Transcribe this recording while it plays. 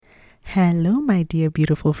Hello, my dear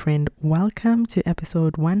beautiful friend. Welcome to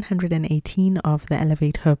episode 118 of the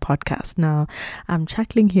Elevate Her podcast. Now, I'm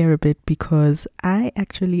chuckling here a bit because I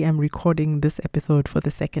actually am recording this episode for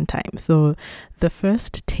the second time. So, the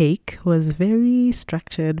first take was very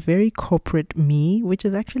structured, very corporate me, which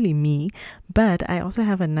is actually me. But I also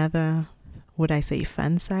have another,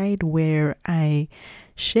 fun side where I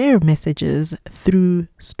share messages through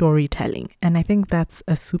storytelling. And I think that's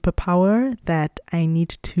a superpower that I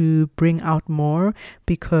need to bring out more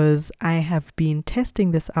because I have been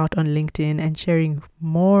testing this out on LinkedIn and sharing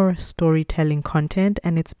more storytelling content.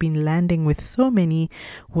 And it's been landing with so many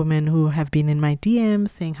women who have been in my DMs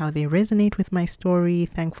saying how they resonate with my story.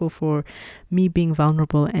 Thankful for me being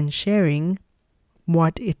vulnerable and sharing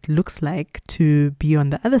what it looks like to be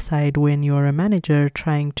on the other side when you're a manager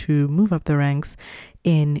trying to move up the ranks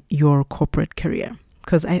in your corporate career.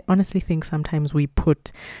 Because I honestly think sometimes we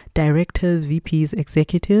put directors, VPs,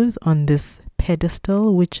 executives on this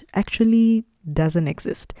pedestal, which actually doesn't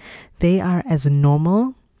exist. They are as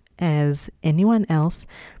normal as anyone else.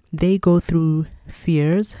 They go through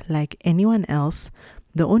fears like anyone else.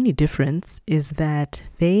 The only difference is that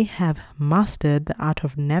they have mastered the art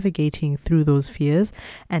of navigating through those fears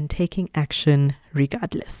and taking action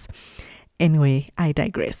regardless. Anyway, I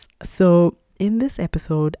digress. So in this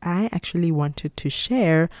episode, I actually wanted to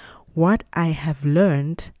share what I have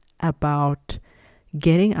learned about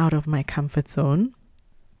getting out of my comfort zone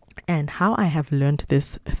and how I have learned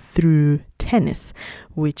this through tennis,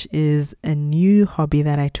 which is a new hobby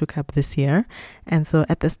that I took up this year. And so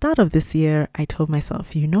at the start of this year, I told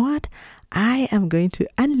myself, you know what? I am going to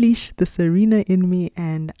unleash the Serena in me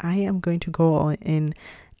and I am going to go all in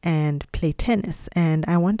and play tennis. And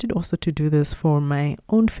I wanted also to do this for my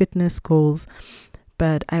own fitness goals.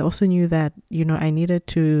 But I also knew that, I needed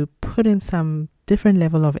to put in some different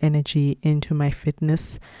level of energy into my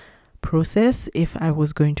fitness process if I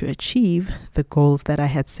was going to achieve the goals that I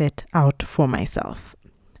had set out for myself.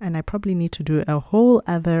 And I probably need to do a whole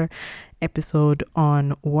other episode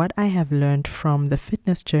on what I have learned from the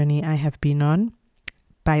fitness journey I have been on.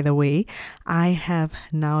 By the way, I have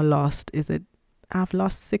now I've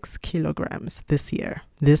lost 6 kilograms this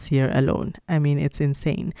year alone. I mean, it's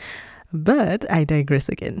insane. But I digress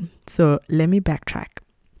again. So let me backtrack.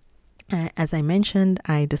 As I mentioned,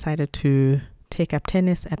 I decided to take up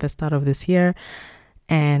tennis at the start of this year.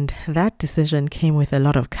 And that decision came with a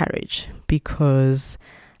lot of courage because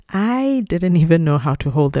I didn't even know how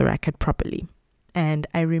to hold the racket properly. And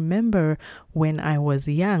I remember when I was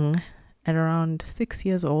young, at around 6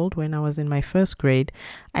 years old, when I was in my first grade,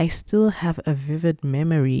 I still have a vivid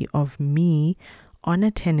memory of me on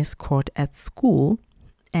a tennis court at school.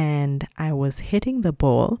 And I was hitting the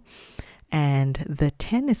ball. And the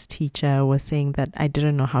tennis teacher was saying that I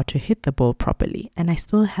didn't know how to hit the ball properly. And I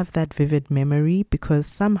still have that vivid memory because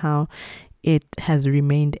somehow it has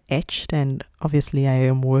remained etched. And obviously I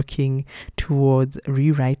am working towards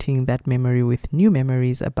rewriting that memory with new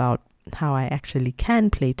memories about how I actually can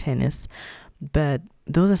play tennis. But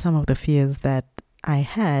those are some of the fears that I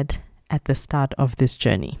had at the start of this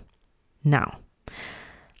journey. Now,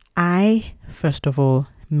 I, first of all,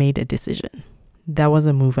 made a decision. That was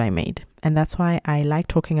a move I made. And that's why I like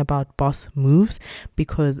talking about boss moves,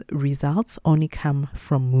 because results only come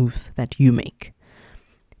from moves that you make.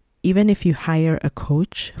 Even if you hire a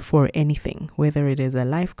coach for anything, whether it is a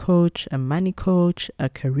life coach, a money coach, a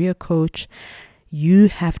career coach, you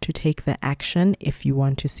have to take the action if you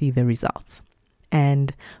want to see the results.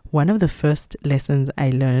 And one of the first lessons I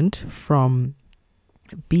learned from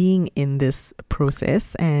being in this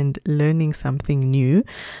process and learning something new,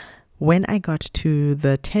 when I got to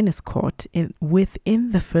the tennis court, within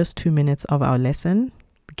the first 2 minutes of our lesson,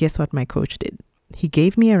 guess what my coach did? He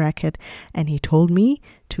gave me a racket and he told me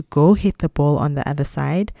to go hit the ball on the other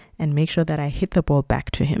side and make sure that I hit the ball back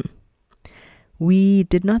to him. We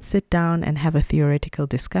did not sit down and have a theoretical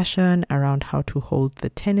discussion around how to hold the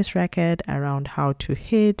tennis racket, around how to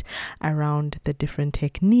hit, around the different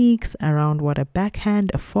techniques, around what a backhand,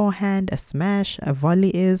 a forehand, a smash, a volley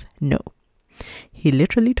is. No. He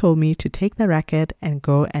literally told me to take the racket and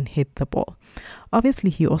go and hit the ball.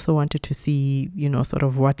 Obviously, he also wanted to see, sort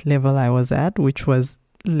of what level I was at, which was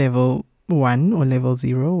level 1 or level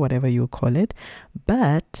 0, whatever you call it.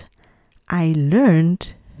 But I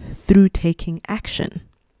learned through taking action.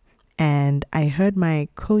 And I heard my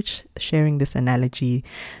coach sharing this analogy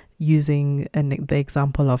using the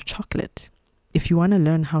example of chocolate. If you want to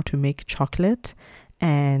learn how to make chocolate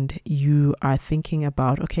and you are thinking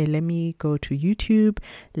about, okay, let me go to YouTube,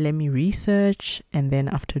 let me research. And then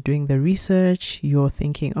after doing the research, you're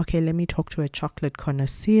thinking, okay, let me talk to a chocolate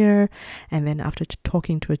connoisseur. And then after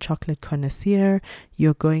talking to a chocolate connoisseur,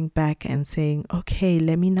 you're going back and saying, okay,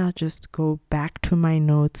 let me now just go back to my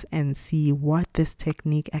notes and see what this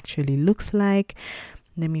technique actually looks like.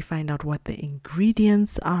 Let me find out what the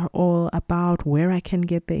ingredients are all about, where I can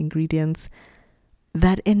get the ingredients.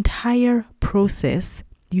 That entire process,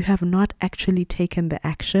 you have not actually taken the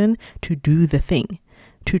action to do the thing,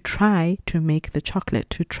 to try to make the chocolate,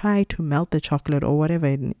 to try to melt the chocolate or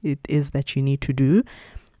whatever it is that you need to do.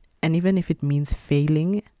 And even if it means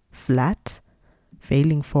failing flat,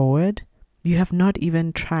 failing forward, you have not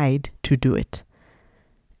even tried to do it.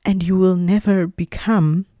 And you will never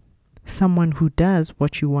become someone who does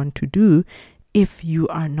what you want to do if you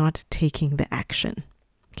are not taking the action.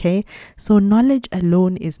 Okay, so knowledge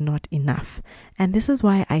alone is not enough. And this is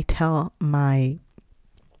why I tell my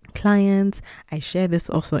clients, I share this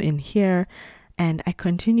also in here, and I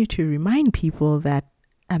continue to remind people that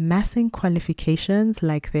amassing qualifications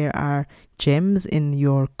like there are gems in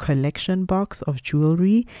your collection box of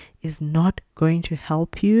jewelry is not going to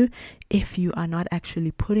help you if you are not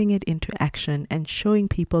actually putting it into action and showing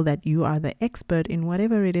people that you are the expert in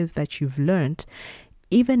whatever it is that you've learned.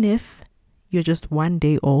 Even if you're just 1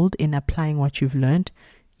 day old in applying what you've learned,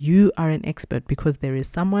 you are an expert because there is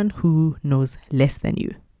someone who knows less than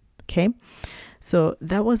you. Okay? So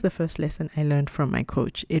that was the first lesson I learned from my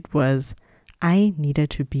coach. It was I needed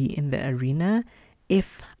to be in the arena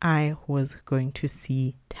if I was going to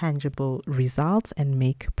see tangible results and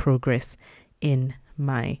make progress in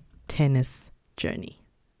my tennis journey.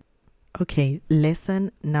 Okay,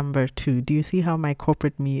 lesson number 2. Do you see how my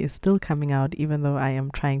corporate me is still coming out even though I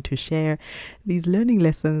am trying to share these learning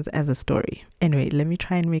lessons as a story? Anyway, let me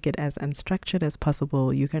try and make it as unstructured as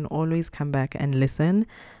possible. You can always come back and listen.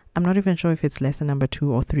 I'm not even sure if it's lesson number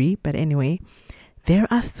 2 or 3, but anyway, there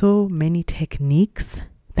are so many techniques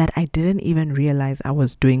that I didn't even realize I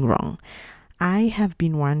was doing wrong. I have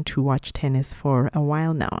been one to watch tennis for a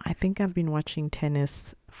while now. I think I've been watching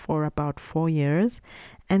tennis for about 4 years.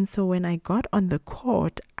 And so when I got on the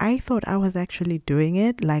court, I thought I was actually doing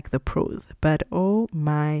it like the pros. But oh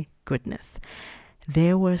my goodness,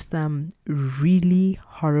 there were some really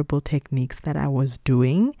horrible techniques that I was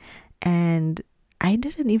doing. And I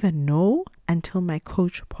didn't even know until my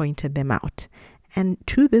coach pointed them out. And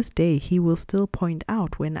to this day, he will still point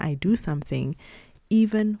out when I do something,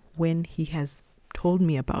 even when he has told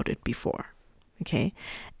me about it before. Okay.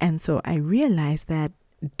 And so I realized that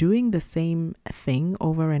doing the same thing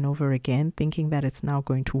over and over again, thinking that it's now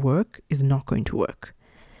going to work, is not going to work.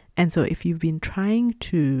 And so if you've been trying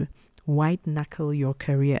to white knuckle your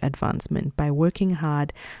career advancement by working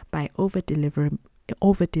hard, by over delivering,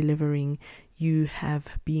 you have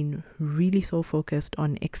been really so focused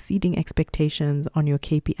on exceeding expectations on your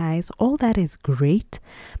KPIs, all that is great,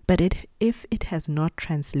 but if it has not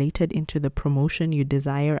translated into the promotion you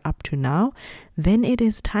desire up to now, then it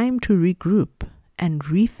is time to regroup and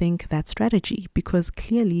rethink that strategy, because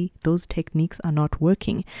clearly those techniques are not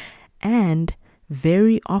working. And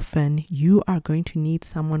very often you are going to need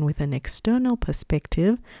someone with an external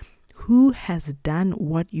perspective who has done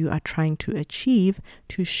what you are trying to achieve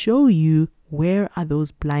to show you where are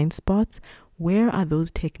those blind spots, where are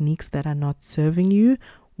those techniques that are not serving you,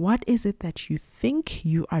 what is it that you think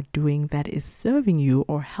you are doing that is serving you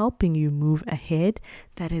or helping you move ahead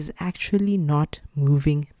that is actually not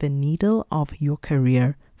moving the needle of your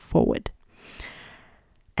career forward.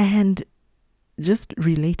 And just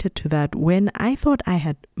related to that, when I thought I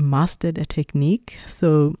had mastered a technique,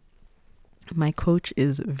 so my coach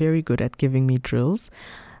is very good at giving me drills.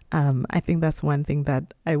 I think that's one thing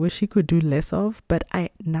that I wish he could do less of, but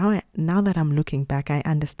now that I'm looking back, I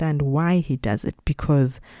understand why he does it,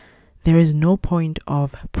 because there is no point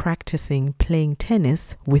of practicing playing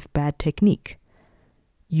tennis with bad technique.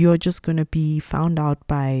 You're just going to be found out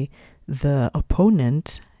by the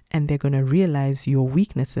opponent, and they're going to realize your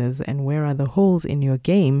weaknesses and where are the holes in your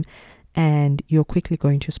game, and you're quickly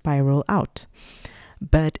going to spiral out.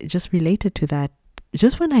 But just related to that,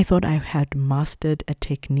 just when I thought I had mastered a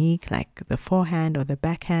technique like the forehand or the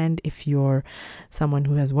backhand, if you're someone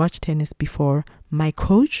who has watched tennis before, my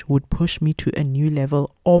coach would push me to a new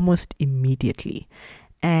level almost immediately.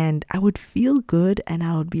 And I would feel good and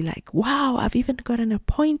I would be like, wow, I've even gotten a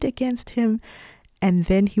point against him. And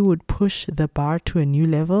then he would push the bar to a new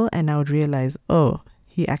level and I would realize, oh,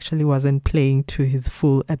 he actually wasn't playing to his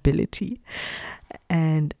full ability.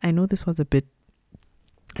 And I know this was a bit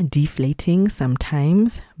deflating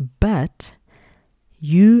sometimes, but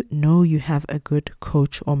You know you have a good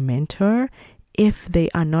coach or mentor if they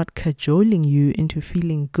are not cajoling you into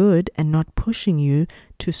feeling good and not pushing you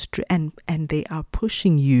to and they are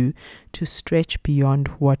pushing you to stretch beyond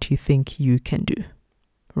what you think you can do.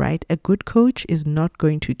 Right? A good coach is not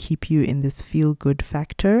going to keep you in this feel good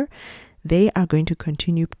factor. They are going to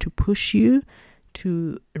continue to push you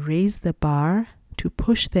to raise the bar, to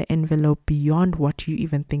push the envelope beyond what you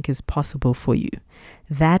even think is possible for you.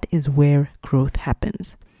 That is where growth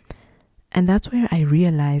happens. And that's where I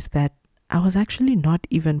realized that I was actually not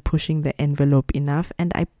even pushing the envelope enough.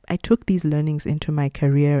 And I took these learnings into my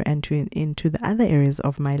career and into the other areas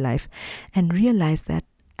of my life and realized that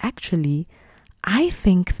actually I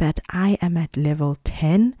think that I am at level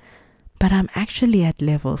 10, but I'm actually at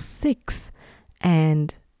level 6.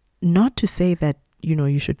 And not to say that,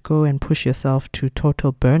 you should go and push yourself to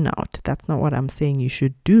total burnout. That's not what I'm saying you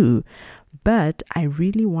should do. But I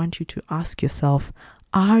really want you to ask yourself,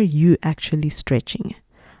 are you actually stretching?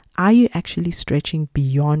 Are you actually stretching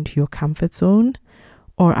beyond your comfort zone?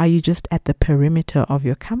 Or are you just at the perimeter of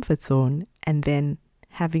your comfort zone and then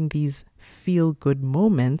having these feel-good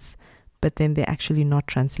moments, but then they're actually not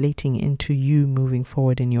translating into you moving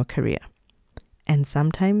forward in your career? And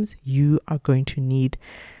sometimes you are going to need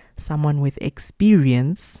someone with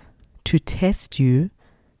experience to test you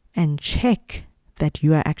and check that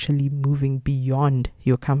you are actually moving beyond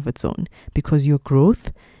your comfort zone, because your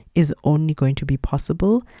growth is only going to be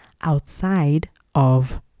possible outside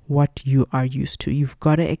of what you are used to. You've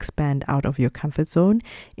got to expand out of your comfort zone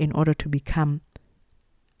in order to become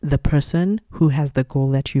the person who has the goal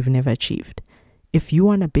that you've never achieved. If you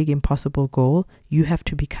want a big impossible goal, you have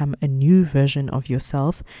to become a new version of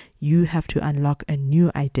yourself. You have to unlock a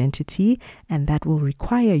new identity, and that will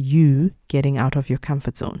require you getting out of your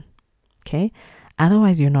comfort zone. Okay?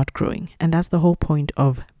 Otherwise, you're not growing. And that's the whole point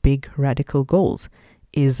of big radical goals,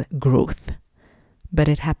 is growth. But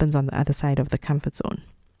it happens on the other side of the comfort zone.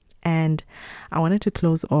 And I wanted to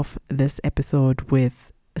close off this episode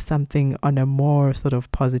with something on a more sort of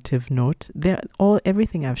positive note.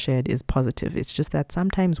 Everything I've shared is positive. It's just that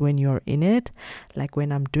sometimes when you're in it, like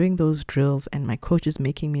when I'm doing those drills and my coach is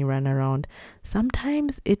making me run around,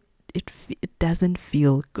 sometimes it doesn't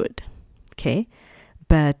feel good. Okay?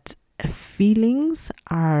 But feelings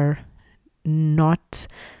are not,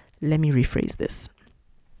 let me rephrase this.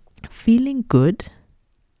 Feeling good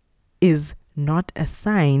is not a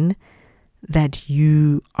sign that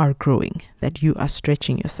you are growing, that you are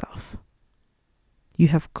stretching yourself. You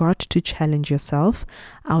have got to challenge yourself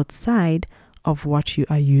outside of what you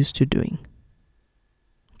are used to doing.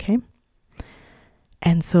 Okay?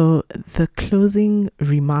 And so the closing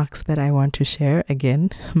remarks that I want to share, again,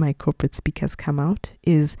 my corporate speak has come out,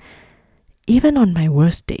 is even on my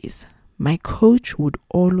worst days, my coach would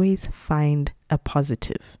always find a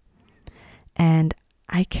positive. And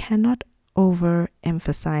I cannot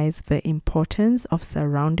overemphasize the importance of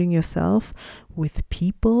surrounding yourself with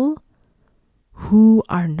people who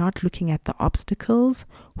are not looking at the obstacles,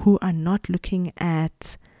 who are not looking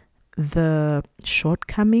at the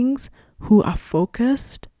shortcomings, who are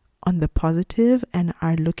focused on the positive and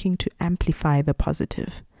are looking to amplify the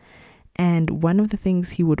positive. And one of the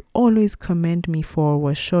things he would always commend me for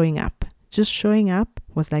was showing up. Just showing up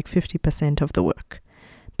was like 50% of the work,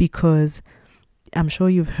 because I'm sure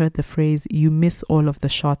you've heard the phrase, you miss all of the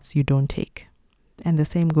shots you don't take. And the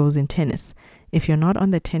same goes in tennis. If you're not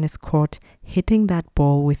on the tennis court hitting that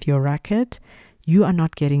ball with your racket, you are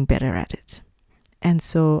not getting better at it. And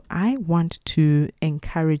so I want to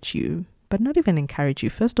encourage you, but not even encourage you.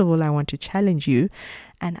 First of all, I want to challenge you,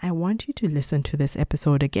 and I want you to listen to this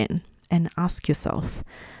episode again and ask yourself,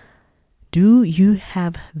 do you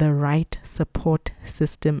have the right support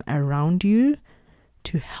system around you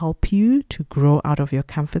to help you to grow out of your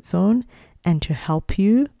comfort zone and to help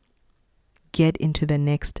you get into the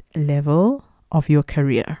next level of your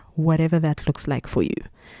career, whatever that looks like for you?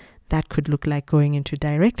 That could look like going into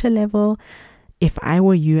director level. If I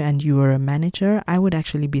were you and you were a manager, I would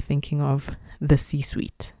actually be thinking of the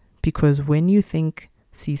C-suite, because when you think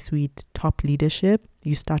C-suite, top leadership,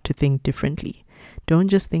 you start to think differently. Don't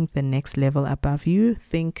just think the next level above you,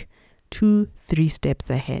 think 2-3 steps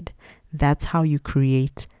ahead. That's how you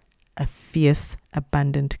create a fierce,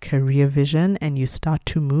 abundant career vision, and you start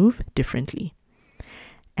to move differently.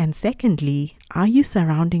 And secondly, are you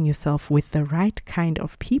surrounding yourself with the right kind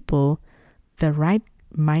of people, the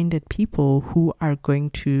right-minded people who are going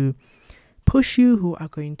to push you, who are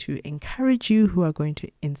going to encourage you, who are going to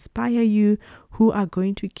inspire you, who are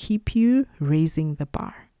going to keep you raising the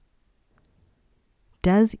bar?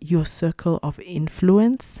 Does your circle of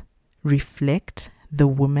influence reflect the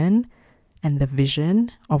woman and the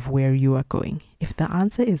vision of where you are going? If the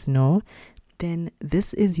answer is no, then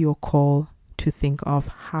this is your call to think of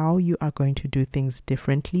how you are going to do things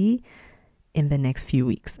differently in the next few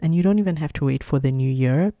weeks. And you don't even have to wait for the new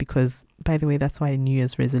year, because, by the way, that's why New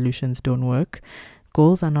Year's resolutions don't work.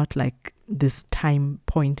 Goals are not like this time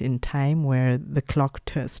point in time where the clock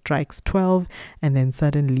strikes 12 and then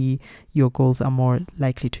suddenly your goals are more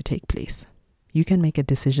likely to take place. You can make a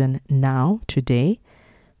decision now, today,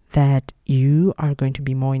 that you are going to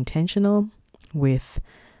be more intentional with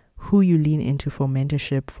who you lean into for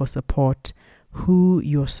mentorship, for support, who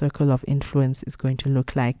your circle of influence is going to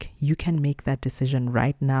look like. You can make that decision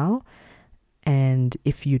right now. And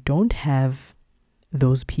if you don't have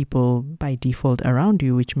those people by default around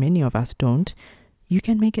you, which many of us don't, you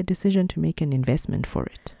can make a decision to make an investment for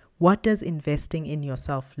it. What does investing in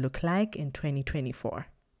yourself look like in 2024?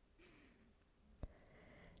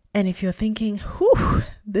 And if you're thinking, whew,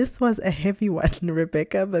 this was a heavy one,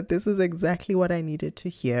 Rebecca, but this is exactly what I needed to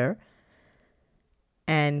hear,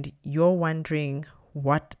 and you're wondering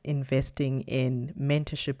what investing in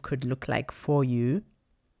mentorship could look like for you,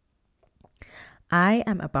 I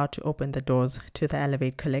am about to open the doors to the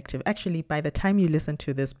Elevate Collective. Actually, by the time you listen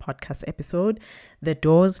to this podcast episode, the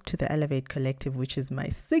doors to the Elevate Collective, which is my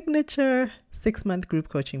signature 6-month group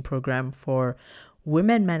coaching program for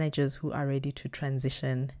women managers who are ready to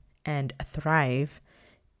transition and thrive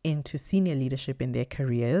into senior leadership in their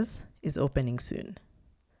careers, is opening soon.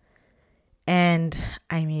 And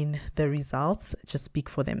I mean, the results just speak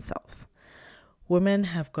for themselves. Women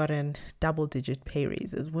have gotten double-digit pay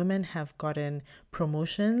raises. Women have gotten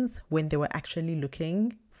promotions when they were actually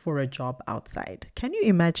looking for a job outside. Can you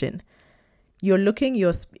imagine? You're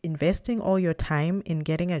investing all your time in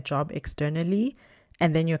getting a job externally,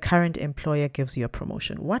 and then your current employer gives you a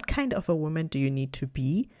promotion. What kind of a woman do you need to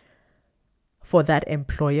be for that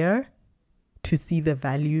employer to see the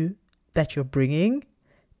value that you're bringing,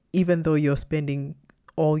 even though you're spending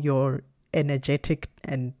all your energetic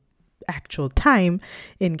and actual time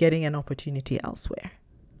in getting an opportunity elsewhere?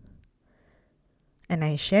 And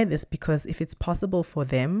I share this because if it's possible for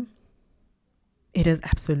them, it is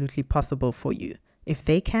absolutely possible for you. If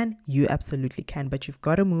they can, you absolutely can. But you've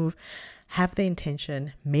got to move, have the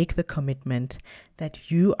intention, make the commitment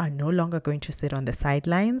that you are no longer going to sit on the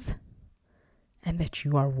sidelines and that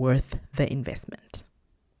you are worth the investment.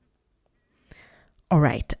 All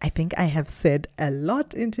right, I think I have said a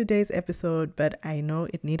lot in today's episode, but I know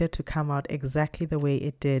it needed to come out exactly the way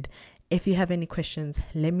it did. If you have any questions,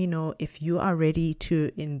 let me know. If you are ready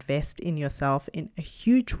to invest in yourself in a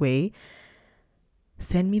huge way,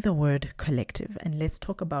 send me the word collective and let's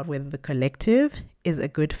talk about whether the collective is a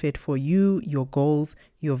good fit for you, your goals,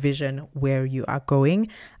 your vision, where you are going.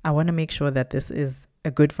 I want to make sure that this is a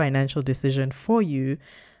good financial decision for you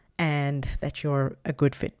and that you're a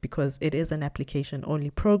good fit, because it is an application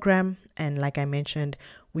only program. And like I mentioned,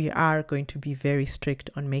 we are going to be very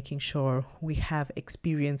strict on making sure we have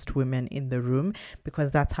experienced women in the room,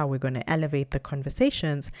 because that's how we're going to elevate the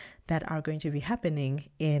conversations that are going to be happening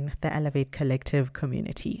in the Elevate Collective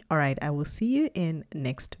community. All right, I will see you in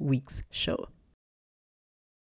next week's show.